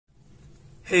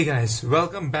Hey guys,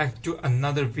 welcome back to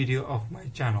another video of my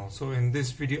channel. So in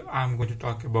this video I'm going to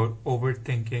talk about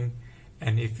overthinking,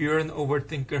 and if you're an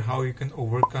overthinker, how you can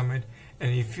overcome it,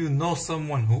 and if you know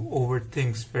someone who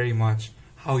overthinks very much,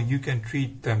 how you can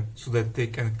treat them so that they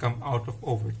can come out of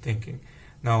overthinking.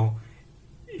 Now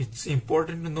it's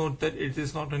important to note that it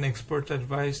is not an expert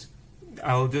advice.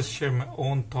 I'll just share my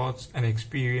own thoughts and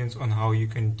experience on how you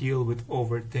can deal with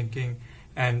overthinking,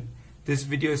 and this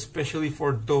video is especially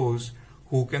for those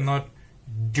who cannot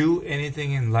do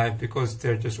anything in life because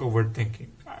they're just overthinking.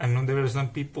 I know there are some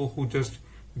people who just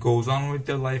goes on with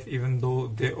their life even though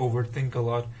they overthink a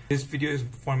lot. This video is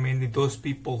for mainly those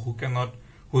people who cannot,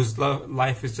 whose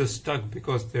life is just stuck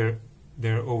because they're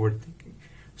overthinking.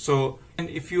 So, and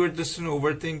if you are just an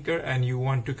overthinker and you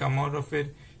want to come out of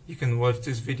it, you can watch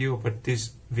this video, but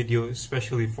this video is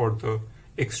especially for the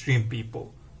extreme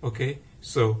people. Okay,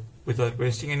 so without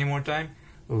wasting any more time,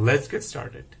 let's get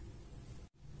started.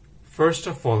 First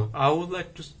of all, I would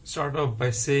like to start off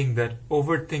by saying that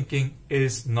overthinking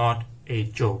is not a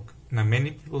joke. Now,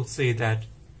 many people say that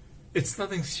it's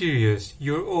nothing serious,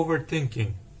 you're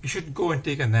overthinking, you should go and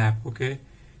take a nap, okay?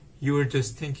 You are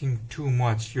just thinking too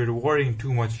much, you're worrying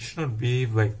too much, you should not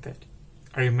behave like that.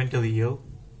 Are you mentally ill?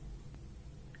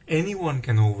 Anyone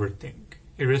can overthink,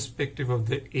 irrespective of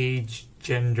their age,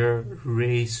 gender,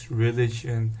 race,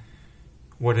 religion,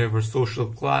 whatever social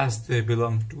class they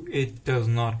belong to. It does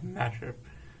not matter.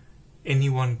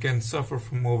 Anyone can suffer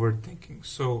from overthinking.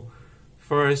 So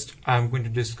first I'm going to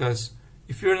discuss,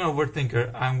 if you're an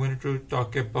overthinker, I'm going to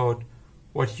talk about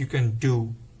what you can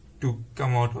do to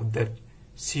come out of that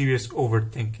serious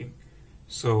overthinking.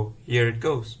 So here it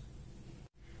goes.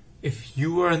 If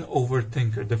you are an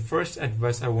overthinker, the first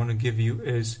advice I want to give you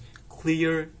is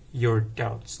clear your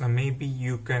doubts. Now maybe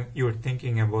you're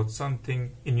thinking about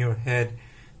something in your head,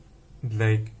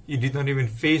 like you did not even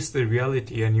face the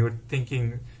reality, and you're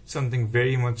thinking something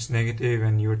very much negative,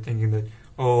 and you're thinking that,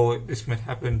 oh, this might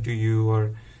happen to you,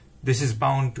 or this is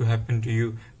bound to happen to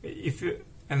you.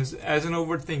 As an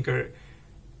overthinker,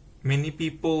 many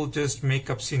people just make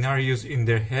up scenarios in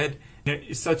their head,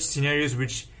 such scenarios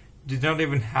which did not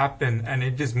even happen, and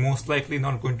it is most likely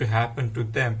not going to happen to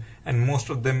them, and most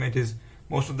of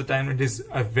the time it is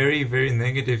a very, very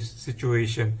negative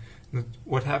situation.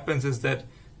 What happens is that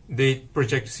they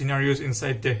project scenarios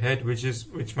inside their head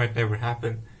which might never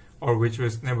happen, or which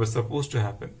was never supposed to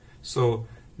happen. So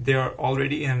they are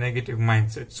already in a negative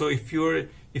mindset. So if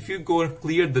you go and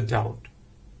clear the doubt,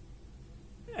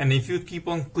 and if you keep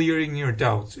on clearing your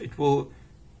doubts, it will,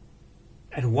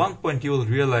 at one point you will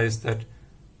realize that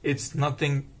it's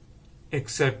nothing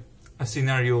except a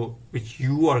scenario which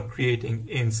you are creating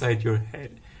inside your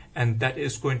head, and that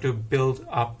is going to build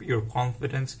up your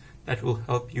confidence. That will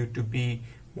help you to be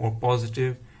more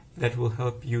positive, that will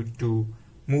help you to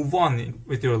move on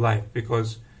with your life,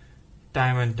 because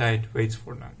time and tide waits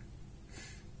for none.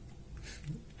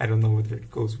 I don't know whether it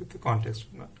goes with the context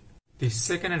or not. The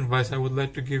second advice I would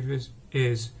like to give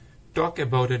is talk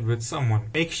about it with someone.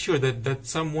 Make sure that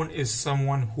someone is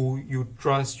someone who you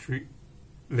trust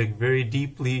very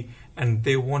deeply, and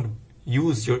they won't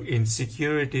use your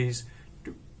insecurities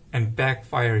and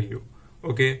backfire you.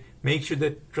 Okay, make sure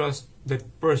that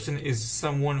that person is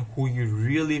someone who you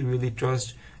really, really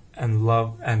trust and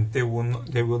love, and they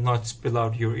will not spill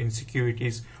out your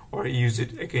insecurities or use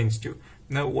it against you.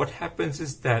 Now what happens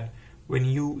is that when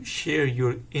you share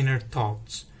your inner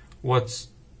thoughts, what's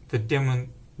the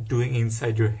demon doing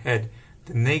inside your head,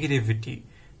 the negativity,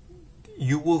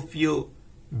 you will feel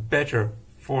better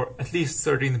for at least a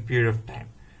certain period of time.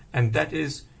 And that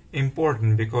is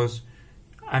important, because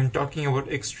I'm talking about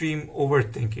extreme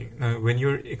overthinking. Now, when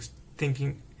you're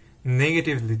thinking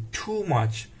negatively too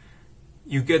much,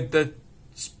 you get that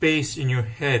space in your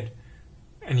head,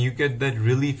 and you get that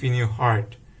relief in your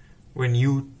heart when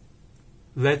you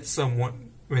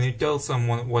tell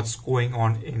someone what's going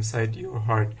on inside your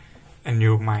heart and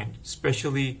your mind,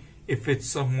 especially if it's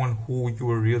someone who you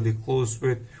are really close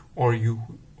with, or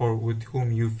with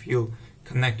whom you feel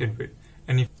connected with.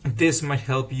 And if this might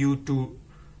help you to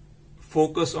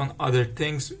focus on other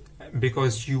things,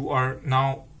 because you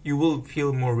will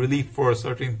feel more relief for a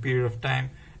certain period of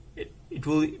time. It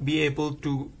will be able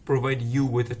to provide you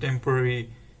with a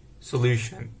temporary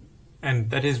solution, and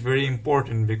that is very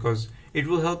important, because it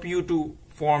will help you to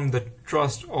form the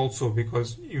trust also,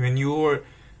 because when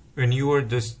you are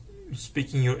just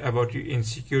speaking about your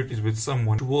insecurities with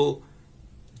someone, it will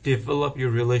develop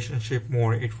your relationship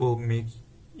more. It will make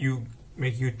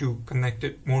you two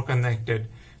more connected.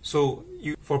 So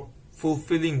for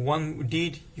fulfilling one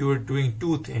deed, you are doing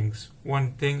two things.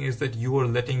 One thing is that you are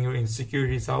letting your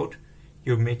insecurities out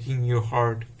you're making your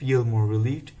heart feel more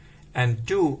relieved, and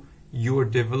two, you are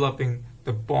developing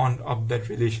the bond of that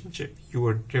relationship. You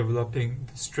are developing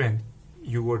the strength,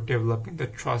 you are developing the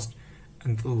trust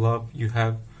and the love you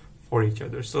have for each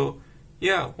other. So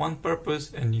yeah, one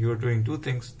purpose and you're doing two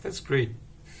things. That's great.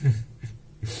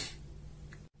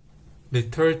 The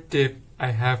third tip I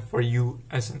have for you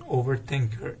as an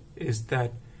overthinker is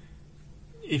that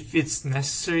if it's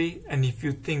necessary and if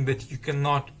you think that you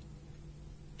cannot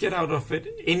get out of it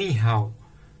anyhow,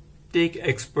 take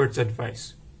experts'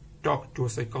 advice. Talk to a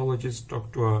psychologist,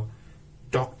 talk to a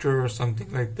doctor or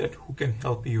something like that who can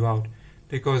help you out,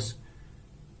 because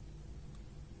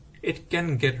it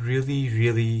can get really,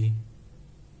 really,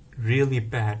 really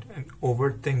bad, and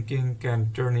overthinking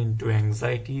can turn into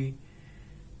anxiety,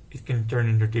 it can turn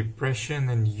into depression,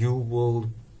 and you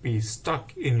will be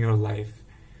stuck in your life.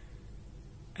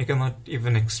 I cannot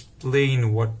even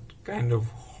explain what kind of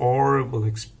horrible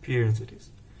experience it is.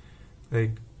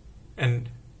 And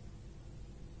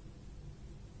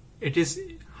it is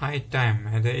high time,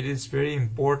 and it is very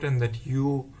important that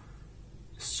you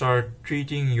start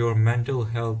treating your mental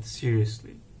health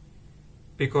seriously,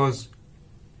 because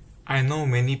I know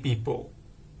many people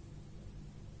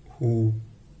who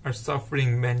are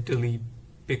suffering mentally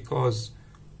because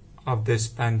of this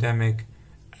pandemic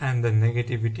and the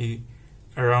negativity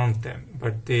around them,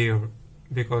 but they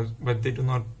do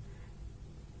not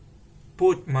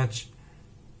put much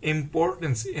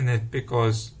importance in it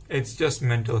because it's just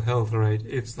mental health, right?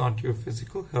 It's not your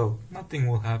physical health. Nothing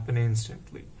will happen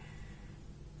instantly.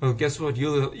 Well, guess what?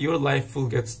 Your life will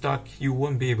get stuck. You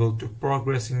won't be able to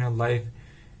progress in your life.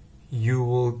 You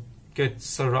will get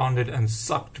surrounded and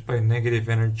sucked by negative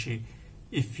energy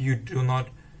if you do not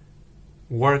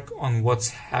work on what's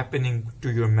happening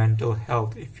to your mental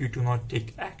health, if you do not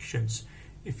take actions,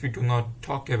 if you do not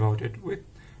talk about it with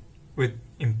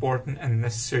important and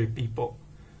necessary people,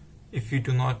 if you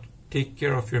do not take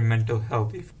care of your mental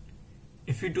health,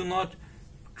 if you do not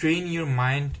train your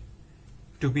mind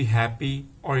to be happy,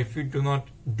 or if you do not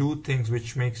do things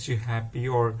which makes you happy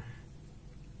or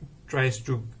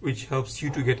which helps you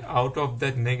to get out of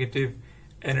that negative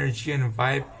energy and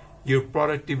vibe, your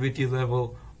productivity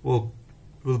level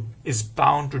is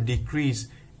bound to decrease.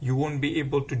 You won't be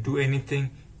able to do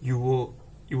anything. You will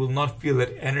not feel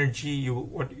that energy.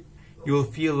 You will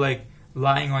feel like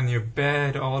lying on your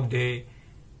bed all day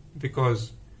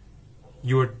because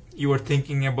you are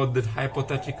thinking about that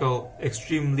hypothetical,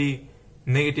 extremely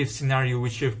negative scenario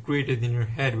which you have created in your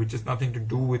head, which has nothing to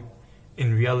do with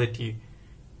in reality.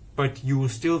 But you are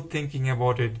still thinking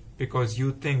about it because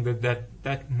you think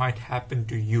that might happen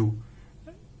to you,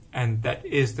 and that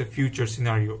is the future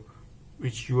scenario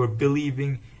which you are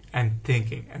believing and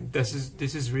thinking, and this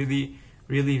is really,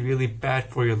 really, really bad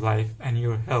for your life and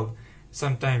your health.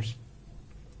 Sometimes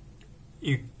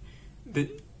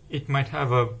it might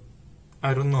have a,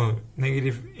 I don't know,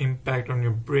 negative impact on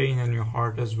your brain and your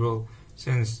heart as well,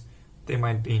 since they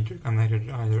might be interconnected.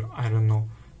 I don't know.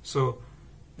 So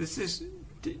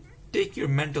take your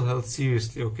mental health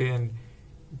seriously, okay, and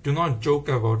do not joke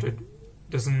about it.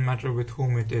 Doesn't matter with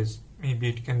whom it is. Maybe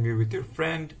it can be with your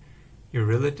friend, your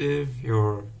relative,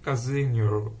 your cousin,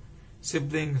 your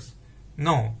siblings.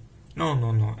 No.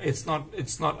 It's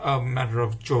not a matter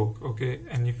of joke, okay?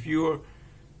 And if you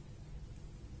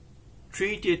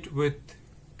treat it with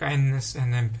kindness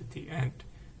and empathy. And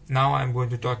now I'm going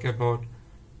to talk about,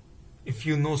 if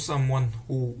you know someone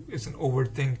who is an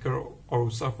overthinker or who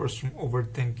suffers from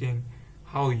overthinking,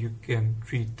 how you can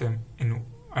treat them and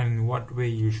in what way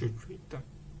you should treat them.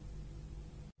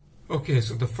 Okay,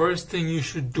 so the first thing you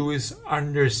should do is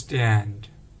understand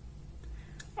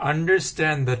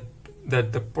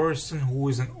that the person who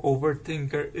is an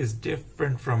overthinker is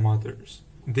different from others.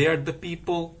 They are the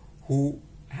people who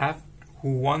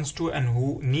wants to and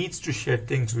who needs to share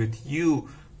things with you,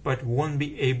 but won't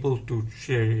be able to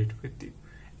share it with you.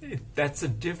 That's a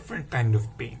different kind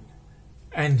of pain.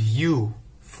 And you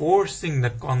forcing the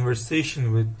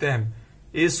conversation with them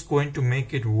is going to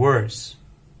make it worse.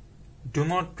 Do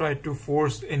not try to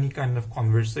force any kind of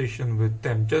conversation with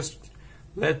them. Just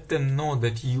let them know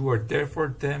that you are there for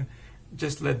them.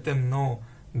 Just let them know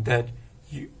that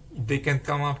they can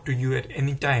come up to you at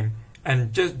any time.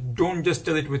 And don't just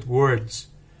tell it with words.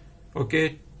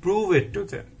 Okay? Prove it to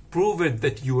them. Prove it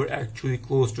that you are actually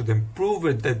close to them. Prove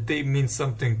it that they mean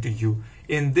something to you.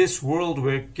 In this world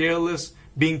where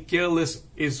being careless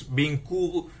is being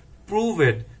cool, prove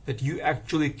it that you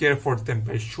actually care for them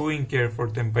by showing care for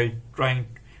them, by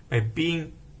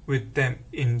being with them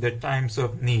in their times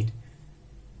of need.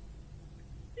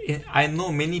 I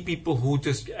know many people who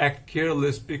just act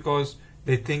careless because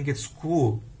they think it's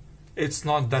cool. it's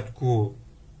not that cool.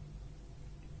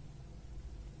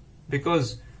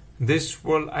 Because this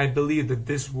world, I believe that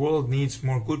this world needs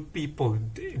more good people.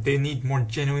 They need more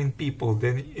genuine people.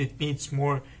 Then it needs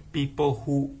more people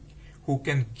who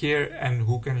can care and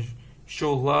who can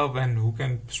show love and who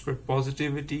can spread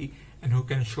positivity and who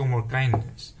can show more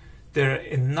kindness. There are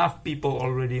enough people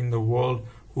already in the world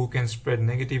who can spread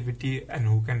negativity and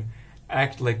who can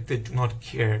act like they do not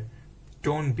care.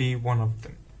 Don't be one of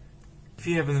them. If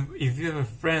you have a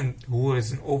friend who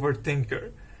is an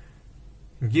overthinker,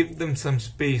 give them some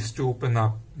space to open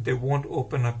up. They won't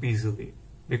open up easily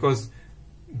because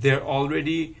they've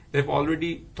already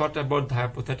thought about the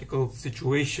hypothetical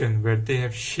situation where they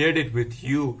have shared it with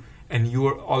you and you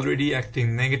are already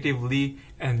acting negatively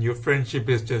and your friendship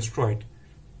is destroyed.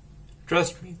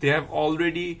 Trust me, they have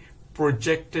already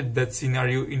projected that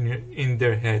scenario in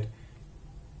their head.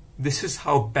 This is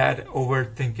how bad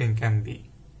overthinking can be.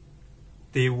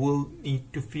 They will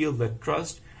need to feel that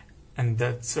trust and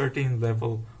that certain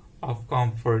level of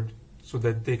comfort so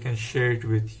that they can share it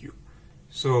with you.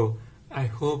 So I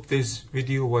hope this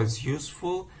video was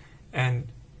useful,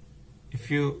 and if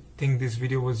you think this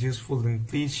video was useful, then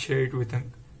please share it with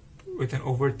an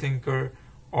overthinker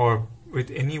or with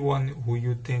anyone who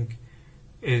you think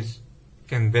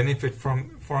can benefit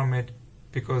from it,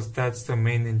 because that's the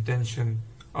main intention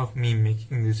of me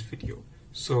making this video.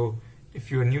 So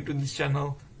if you are new to this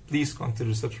channel, please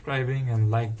consider subscribing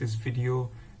and like this video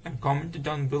and comment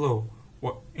down below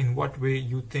in what way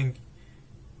you think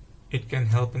it can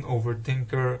help an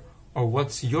overthinker, or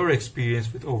what's your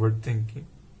experience with overthinking,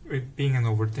 with being an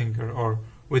overthinker or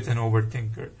with an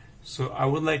overthinker. So I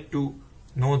would like to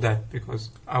know that, because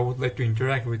I would like to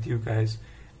interact with you guys.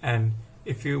 And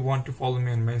if you want to follow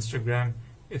me on my Instagram,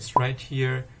 it's right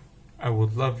here. I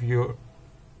would love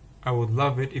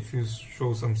it if you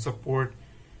show some support,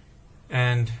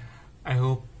 and I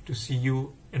hope to see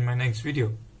you in my next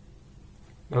video.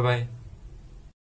 Bye bye.